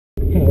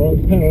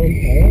on, power on,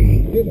 power.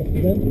 Good, off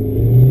you go.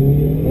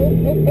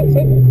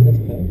 That's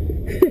power.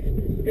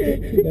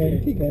 Keep going,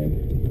 keep going.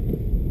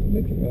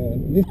 Look around.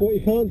 This, what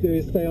you can't do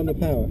is stay on the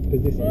power,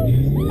 because this I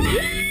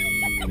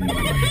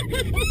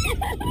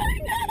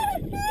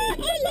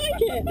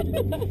like it!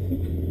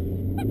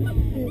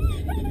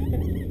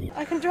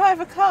 I can drive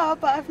a car,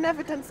 but I've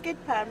never done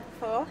skidpan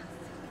before.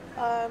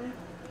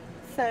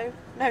 So,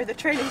 no, the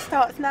training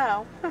starts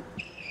now.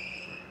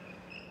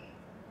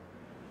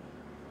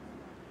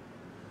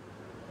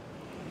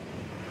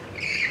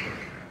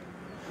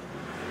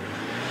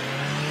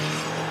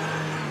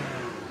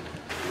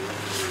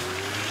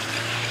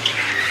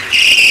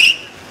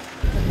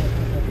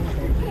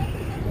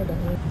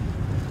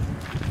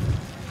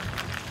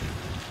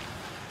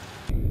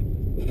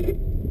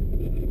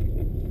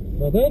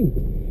 Well done!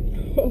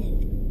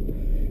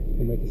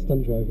 We'll make a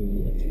stunt driver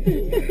yet.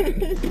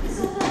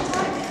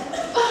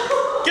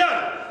 Go!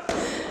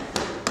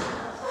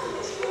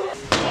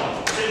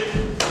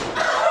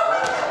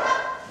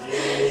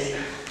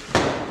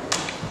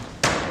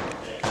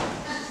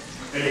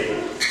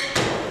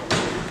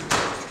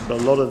 A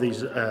lot of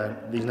these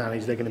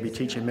nannies, they're going to be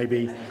teaching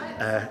maybe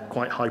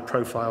quite high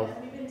profile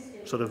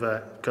sort of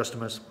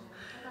customers,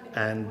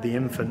 and the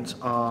infants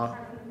are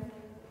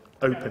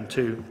open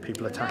to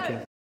people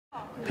attacking.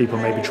 People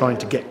may be trying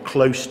to get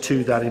close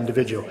to that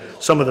individual.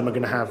 Some of them are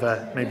going to have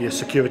maybe a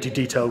security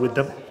detail with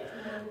them,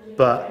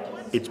 but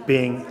it's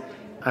being,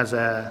 as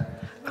a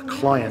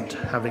client,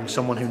 having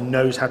someone who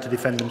knows how to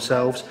defend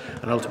themselves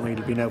and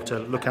ultimately being able to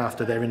look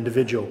after their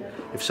individual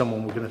if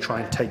someone were going to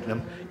try and take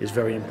them is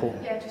very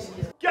important.